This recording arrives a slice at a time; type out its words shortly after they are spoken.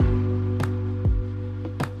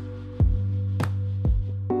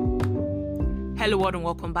Hello world and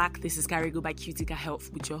welcome back. This is Carigo by Cutica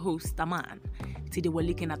Health with your host, Aman. Today we're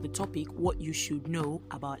looking at the topic, what you should know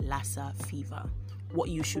about Lassa Fever. What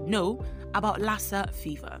you should know about Lassa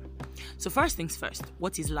Fever. So first things first,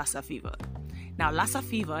 what is Lassa Fever? Now, Lassa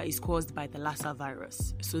Fever is caused by the Lassa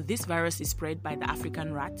virus. So this virus is spread by the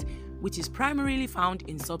African rat, which is primarily found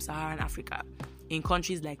in sub-Saharan Africa, in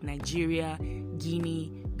countries like Nigeria,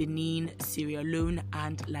 Guinea, Benin, Sierra Leone,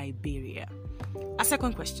 and Liberia. A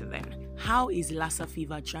second question then, how is Lassa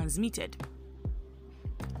fever transmitted?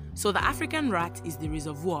 So the African rat is the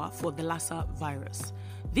reservoir for the Lassa virus.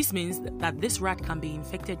 This means that this rat can be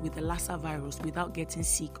infected with the Lassa virus without getting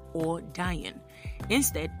sick or dying.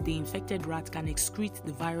 Instead, the infected rat can excrete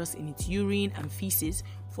the virus in its urine and feces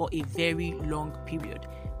for a very long period,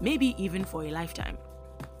 maybe even for a lifetime.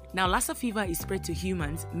 Now, Lassa fever is spread to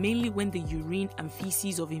humans mainly when the urine and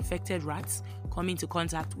feces of infected rats come into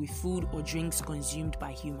contact with food or drinks consumed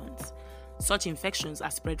by humans. Such infections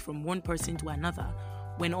are spread from one person to another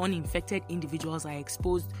when uninfected individuals are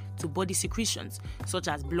exposed to body secretions such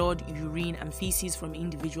as blood, urine, and feces from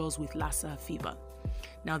individuals with Lassa fever.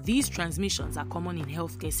 Now, these transmissions are common in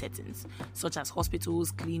healthcare settings such as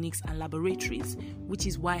hospitals, clinics, and laboratories, which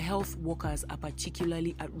is why health workers are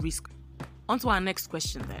particularly at risk. On to our next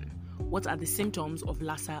question then. What are the symptoms of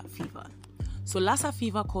Lassa fever? So Lassa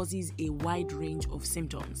fever causes a wide range of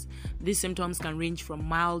symptoms. These symptoms can range from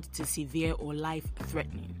mild to severe or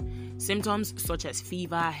life-threatening. Symptoms such as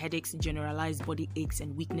fever, headaches, generalized body aches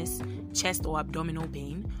and weakness, chest or abdominal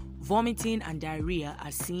pain, vomiting and diarrhea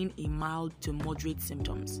are seen in mild to moderate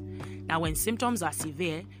symptoms. Now, when symptoms are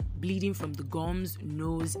severe, bleeding from the gums,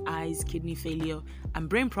 nose, eyes, kidney failure, and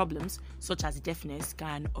brain problems such as deafness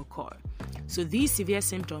can occur. So these severe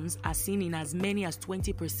symptoms are seen in as many as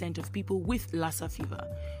 20% of people with Lassa fever,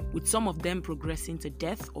 with some of them progressing to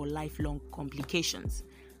death or lifelong complications.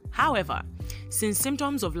 However, since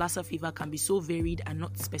symptoms of Lassa fever can be so varied and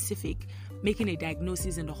not specific, making a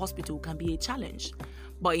diagnosis in the hospital can be a challenge.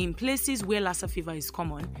 But in places where Lassa fever is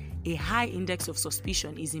common, a high index of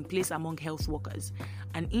suspicion is in place among health workers,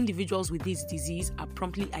 and individuals with this disease are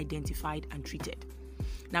promptly identified and treated.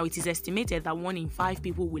 Now, it is estimated that 1 in 5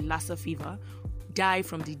 people with Lassa fever die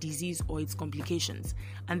from the disease or its complications,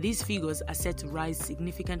 and these figures are set to rise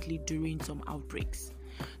significantly during some outbreaks.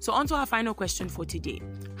 So on to our final question for today.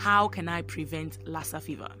 How can I prevent Lassa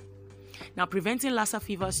fever? Now, preventing Lassa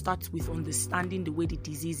fever starts with understanding the way the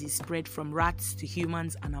disease is spread from rats to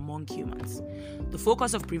humans and among humans. The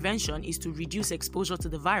focus of prevention is to reduce exposure to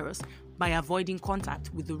the virus by avoiding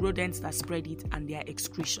contact with the rodents that spread it and their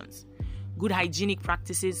excretions. Good hygienic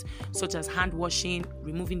practices such as hand washing,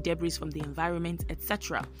 removing debris from the environment,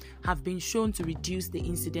 etc., have been shown to reduce the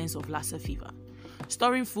incidence of Lassa fever.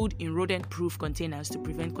 Storing food in rodent-proof containers to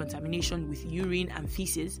prevent contamination with urine and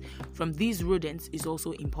feces from these rodents is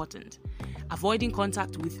also important. Avoiding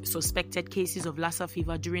contact with suspected cases of Lassa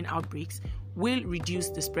fever during outbreaks will reduce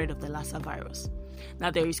the spread of the Lassa virus.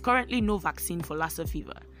 Now, there is currently no vaccine for Lassa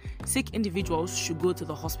fever. Sick individuals should go to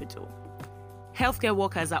the hospital. Healthcare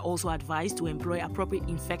workers are also advised to employ appropriate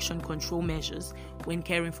infection control measures when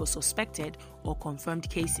caring for suspected or confirmed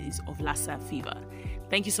cases of Lassa fever.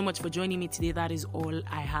 Thank you so much for joining me today. That is all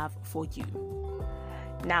I have for you.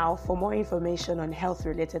 Now, for more information on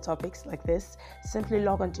health-related topics like this, simply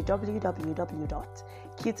log on to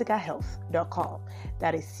www.cuticahealth.com.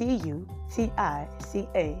 That is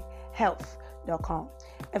CUTICA health.com.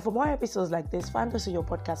 And for more episodes like this, find us on your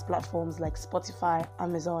podcast platforms like Spotify,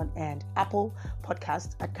 Amazon, and Apple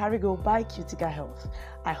Podcasts at Carigo by Cutica Health.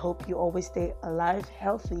 I hope you always stay alive,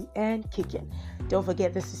 healthy, and kicking. Don't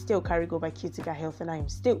forget, this is still Carigo by Cutica Health, and I am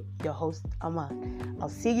still your host, Aman. I'll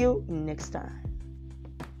see you next time.